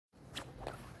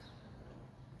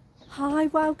Hi,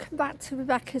 welcome back to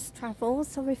Rebecca's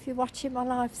Travels, or if you're watching my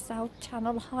lifestyle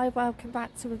channel, hi, welcome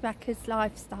back to Rebecca's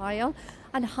Lifestyle,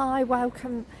 and hi,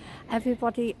 welcome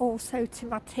everybody also to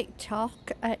my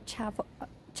TikTok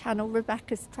channel,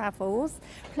 Rebecca's Travels.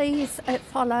 Please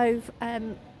follow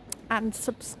and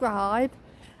subscribe,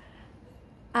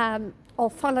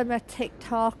 or follow my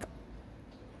TikTok,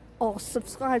 or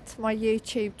subscribe to my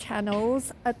YouTube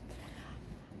channels.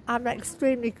 I'm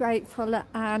extremely grateful,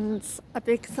 and a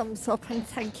big thumbs up and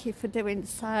thank you for doing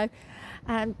so.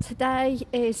 Today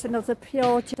is another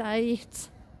Pure date.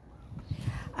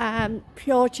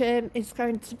 Pure Gym is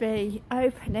going to be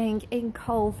opening in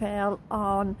Coalville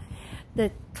on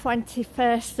the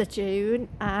 21st of June,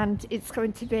 and it's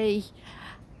going to be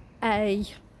a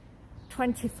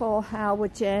 24-hour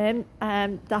gym.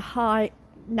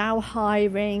 Now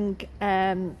hiring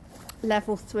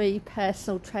level 3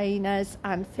 personal trainers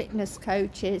and fitness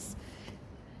coaches,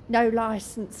 no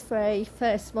license free,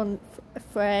 first month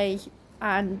free,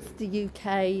 and the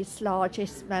UK's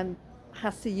largest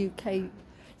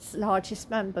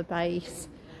member base,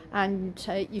 and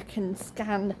you can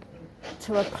scan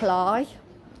to apply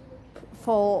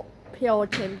for Pure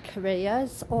Gym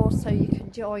careers. Also, you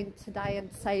can join today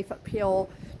and save at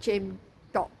puregym.com.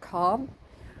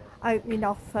 Opening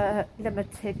offer,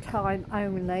 limited time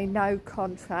only, no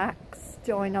contracts,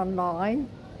 join online.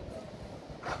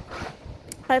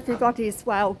 Everybody is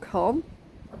welcome.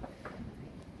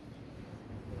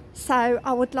 So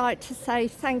I would like to say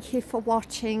thank you for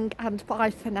watching and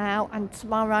bye for now, and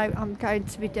tomorrow I'm going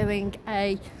to be doing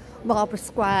a Marble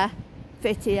Square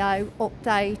video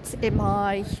update in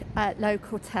my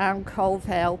local town,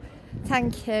 Coalville.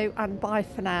 Thank you and bye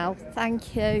for now.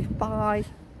 Thank you, bye.